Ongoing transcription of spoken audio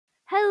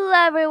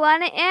Hello,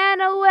 everyone,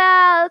 and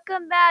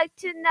welcome back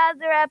to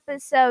another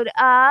episode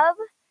of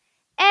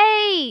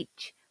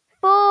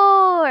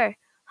H4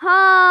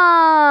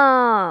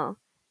 Home.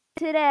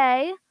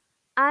 Today,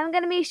 I'm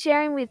going to be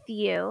sharing with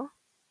you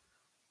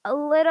a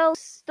little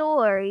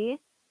story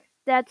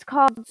that's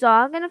called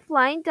Dog and the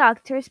Flying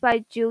Doctors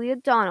by Julia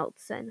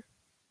Donlsion.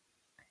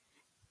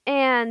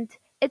 And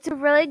it's a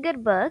really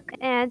good book,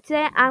 and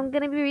today I'm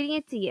going to be reading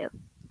it to you.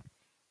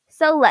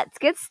 So let's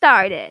get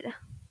started.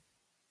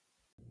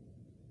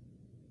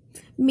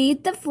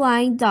 Meet the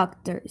Flying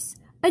Doctors,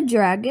 a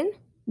dragon,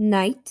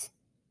 knight,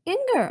 and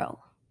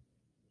girl.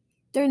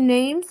 Their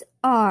names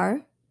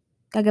are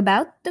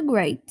Gagabout the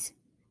Great,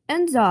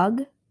 and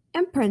Zog,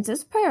 and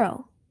Princess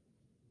Pearl.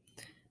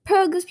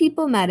 Pearl gives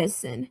people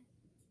medicine,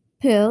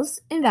 pills,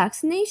 and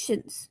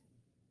vaccinations.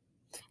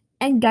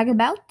 And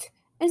Gagabout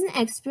is an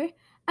expert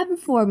at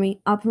performing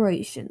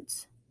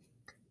operations.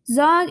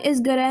 Zog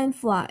is good at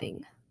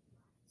flying,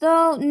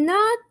 though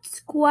not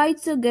quite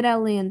so good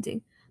at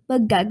landing.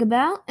 But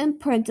Gagabout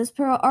and Princess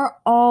Pearl are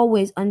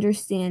always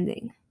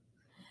understanding.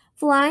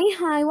 Flying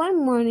high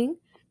one morning,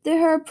 they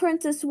heard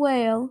Princess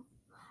wail.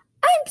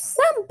 "I'm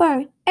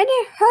sunburned, and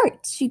it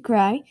hurts," she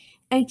cried,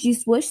 and she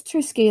swished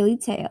her scaly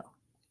tail.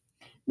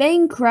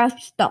 Bang,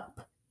 crash,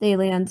 thump, they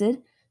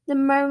landed. The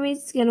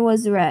mermaid's skin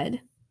was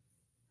red.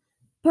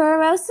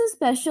 Pearl has some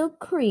special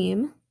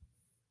cream.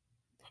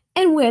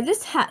 "And wear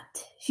this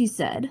hat," she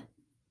said.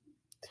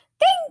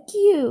 "Thank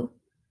you,"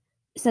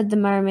 said the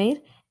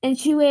mermaid, and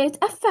she waved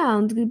a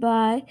fond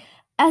goodbye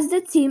as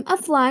the team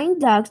of flying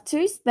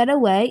doctors sped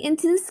away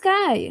into the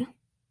sky.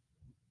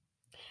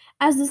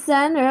 As the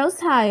sun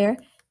rose higher,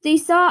 they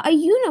saw a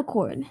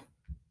unicorn.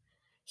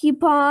 He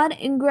pawed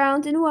and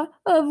ground and whined,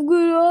 "I've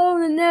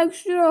got an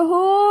extra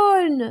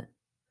horn."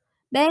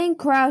 Bang,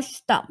 crash,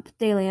 stomp,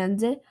 they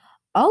landed.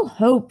 "I'll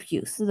help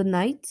you," said the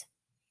knight.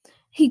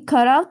 He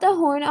cut off the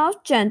horn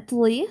off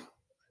gently,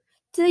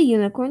 to the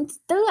unicorn's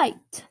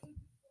delight.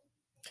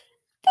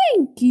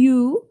 "Thank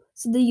you,"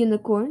 said the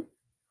unicorn,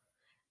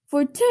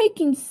 "for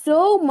taking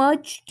so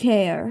much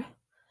care,"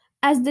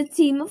 as the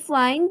team of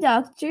flying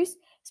doctors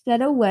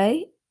sped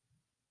away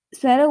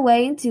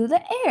into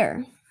the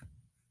air.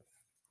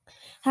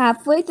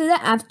 Halfway through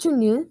the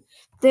afternoon,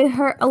 they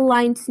heard a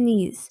lion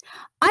sneeze.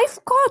 "I've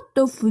got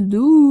the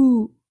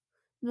flu,"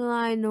 the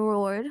lion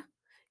roared.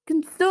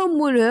 "Can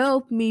someone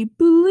help me,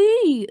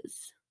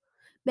 please?"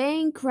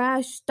 Bang,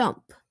 crash,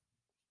 thump,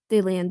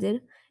 they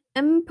landed.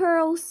 And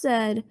Pearl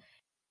said,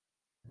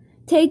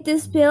 "Take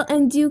this pill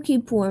and do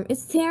keep warm.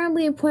 It's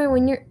terribly important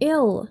when you're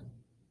ill."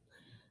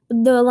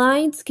 But the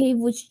lion's cave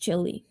was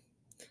chilly.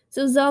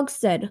 So Zog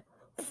said,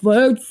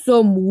 "Fetch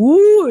some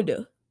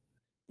wood."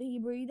 Then he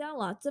breathed out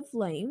lots of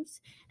flames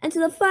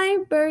until the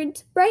fire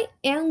burned bright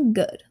and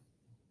good.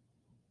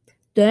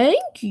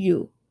 "Thank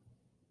you,"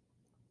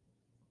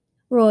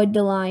 roared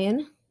the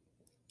lion.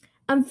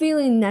 "I'm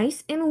feeling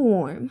nice and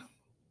warm."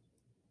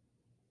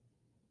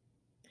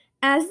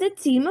 As the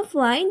team of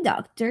flying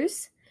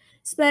doctors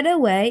sped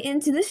away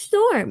into the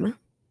storm.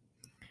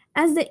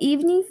 As the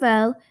evening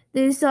fell,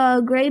 they saw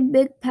a great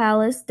big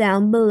palace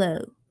down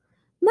below.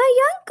 "My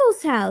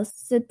uncle's house,"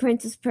 said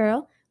Princess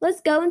Pearl. "Let's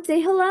go and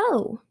say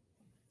hello."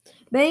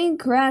 Bang,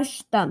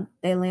 crash, thump,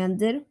 they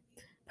landed.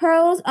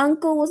 Pearl's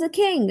uncle was a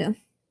king.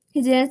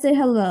 He didn't say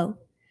hello.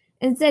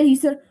 Instead, he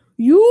said,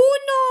 "You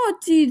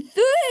naughty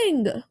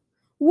thing!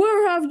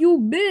 Where have you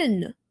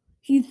been?"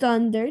 he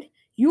thundered.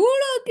 "You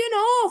look an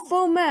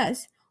awful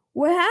mess.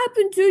 What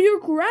happened to your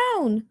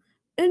crown?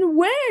 And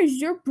where's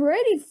your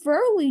pretty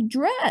furry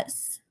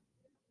dress?"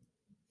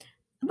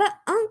 "But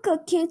uncle,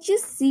 can't you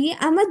see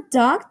I'm a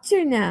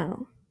doctor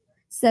now?"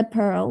 said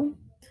Pearl.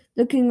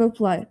 The king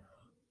replied,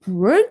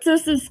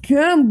 "Princesses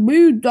can't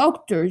be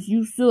doctors,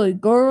 you silly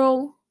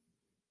girl."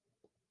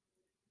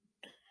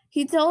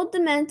 He told the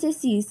men to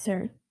seize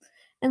her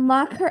and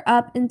lock her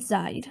up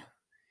inside.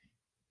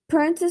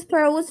 Princess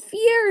Pearl was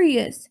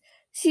furious.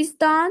 She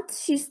stomped,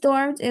 she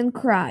stormed, and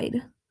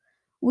cried.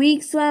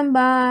 Weeks went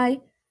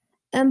by,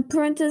 and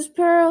Princess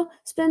Pearl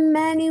spent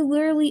many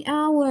weary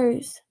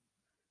hours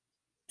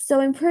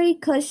sewing pretty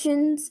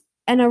cushions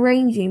and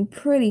arranging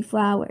pretty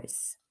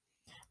flowers.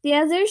 The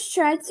others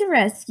tried to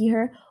rescue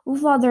her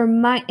with all their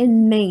might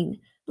and main,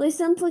 but they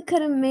simply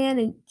couldn't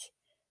manage.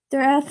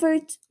 Their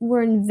efforts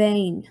were in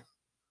vain.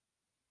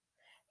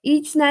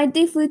 Each night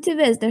they flew to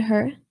visit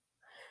her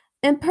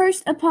and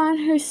perched upon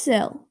her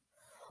sill.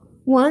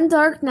 One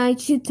dark night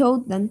she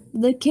told them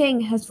the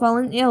king has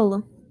fallen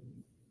ill.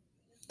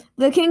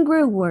 The king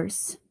grew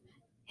worse.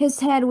 His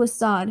head was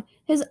sawed,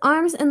 his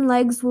arms and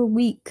legs were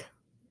weak.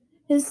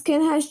 His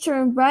skin has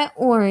turned bright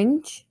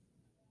orange,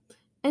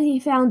 and he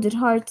found it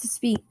hard to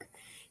speak.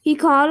 He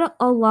called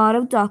a lot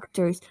of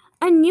doctors,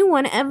 a new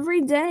one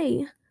every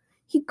day.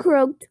 He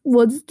croaked,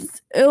 "What's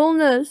this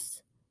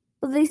illness?"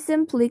 But they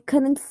simply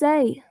couldn't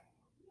say.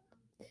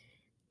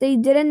 They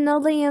didn't know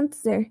the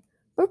answer,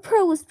 but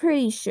Pearl was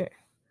pretty sure.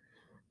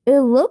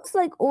 "It looks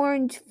like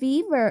orange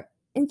fever,"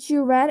 and she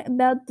read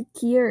about the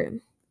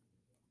cure.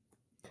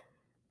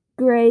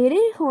 great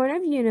horn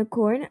of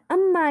unicorn, a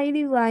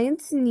mighty lion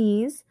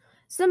sneeze,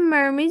 some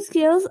mermaid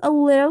scales, a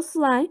little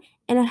slime,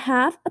 and a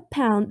half a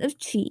pound of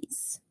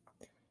cheese.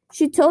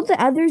 She told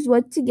the others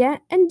what to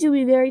get and do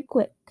it very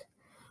quick.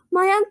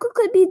 My uncle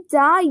could be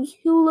dying,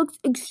 who looked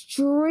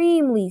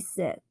extremely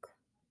sick.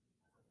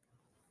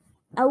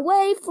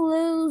 Away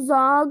flew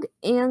Zog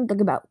and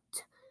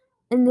Gagabout,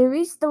 and they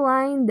reached the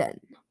lion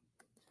den.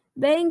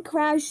 Bang,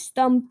 crash,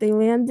 stump, they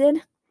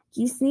landed.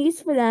 He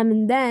sneezed for them,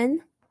 and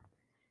then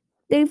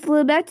they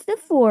flew back to the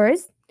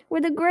forest,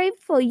 where the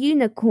grateful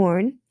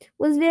unicorn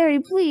was very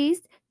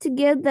pleased to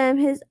give them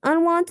his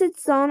unwanted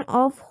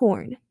sawn-off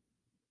horn.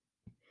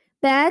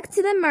 Back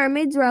to the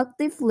mermaid's rock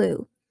they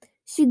flew.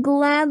 She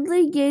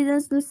gladly gave them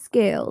some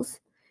scales,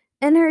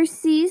 and her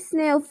sea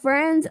snail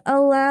friends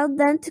allowed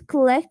them to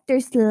collect their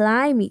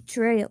slimy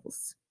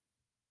trails.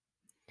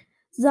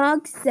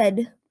 Zog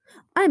said,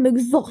 "I'm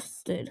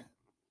exhausted."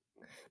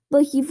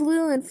 But he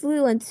flew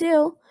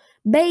until,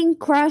 bang,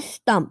 crash,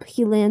 thump,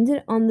 he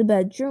landed on the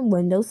bedroom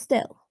window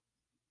sill.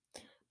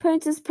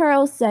 Princess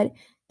Pearl said,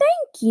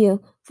 "Thank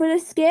you for the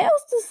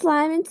scales, the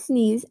slime and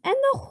sneeze, and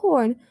the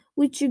horn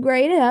which you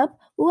grated up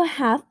with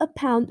half a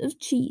pound of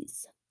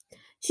cheese."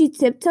 She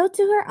tiptoed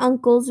to her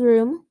uncle's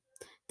room.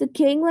 The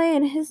king lay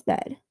in his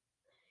bed.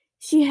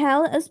 She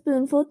held a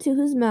spoonful to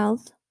his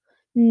mouth.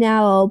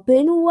 "Now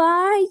open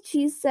wide,"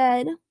 she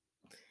said.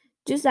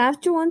 Just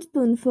after one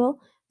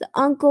spoonful, the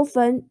uncle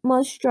felt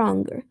much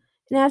stronger,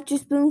 and after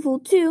spoonful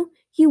two,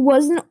 he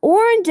wasn't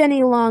orange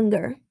any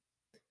longer.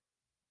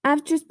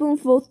 After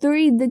spoonful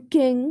three, the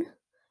king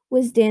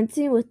was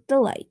dancing with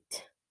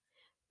delight.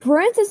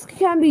 "Princess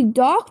can be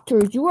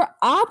doctors. You are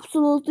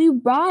absolutely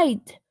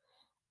right.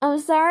 I'm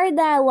sorry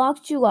that I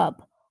locked you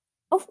up.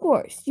 Of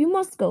course, you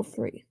must go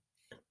free.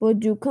 But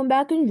do come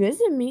back and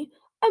visit me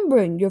and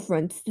bring your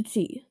friends to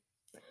tea."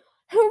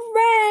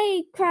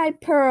 "Hooray!"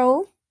 cried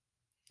Pearl,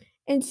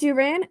 and she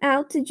ran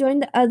out to join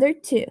the other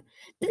two.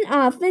 Then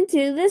off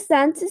into the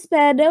sun to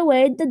sped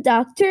away the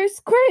doctor's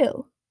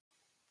crew.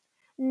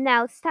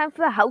 Now it's time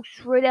for the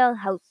house riddle,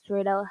 house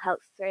riddle,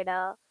 house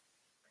riddle.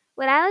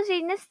 When I was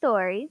reading the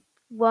story,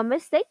 what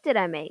mistake did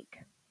I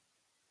make?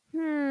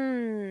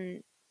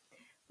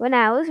 When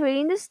I was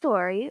reading the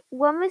story,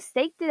 what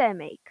mistake did I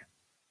make?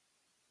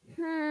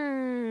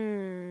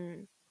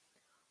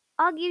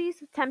 I'll give you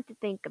some time to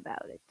think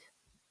about it.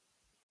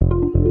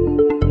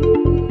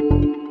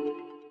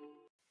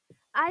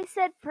 I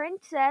said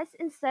princess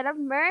instead of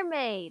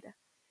mermaid.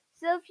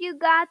 So if you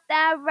got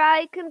that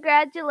right,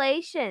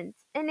 congratulations.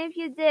 And if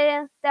you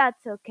didn't,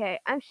 that's okay.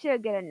 I'm sure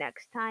you'll get it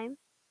next time.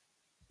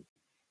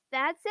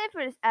 That's it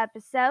for this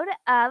episode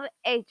of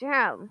A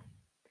Home.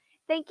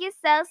 Thank you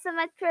so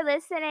much for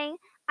listening.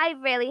 I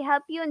really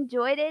hope you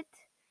enjoyed it.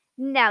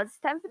 Now it's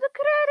time for the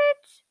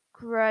credits.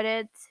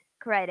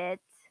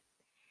 Credits.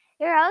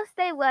 Your host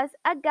today was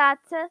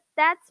Agata,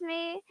 that's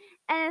me,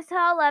 and this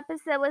whole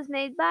episode was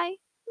made by me.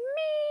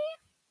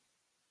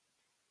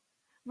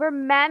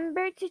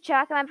 Remember to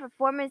check out my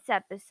performance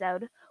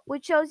episode,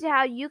 which shows you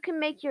how you can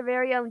make your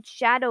very own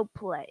shadow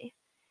play.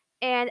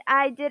 And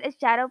I did a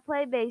shadow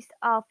play based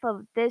off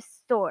of this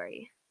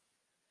story.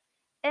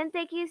 And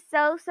thank you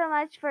so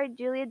much for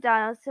Julia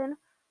Donlsion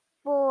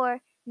for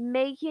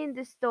making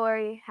the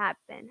story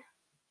happen.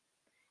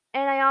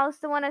 And I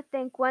also want to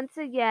thank once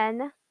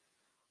again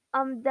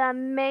the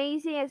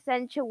amazing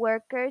essential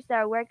workers that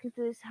are working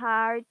through this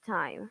hard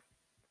time.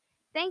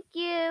 Thank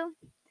you.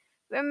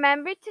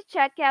 Remember to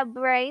check out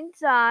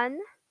Brains On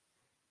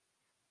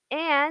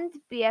and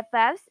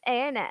BFFs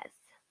A&S.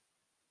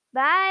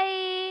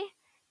 Bye.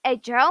 Hey,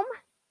 Jerome.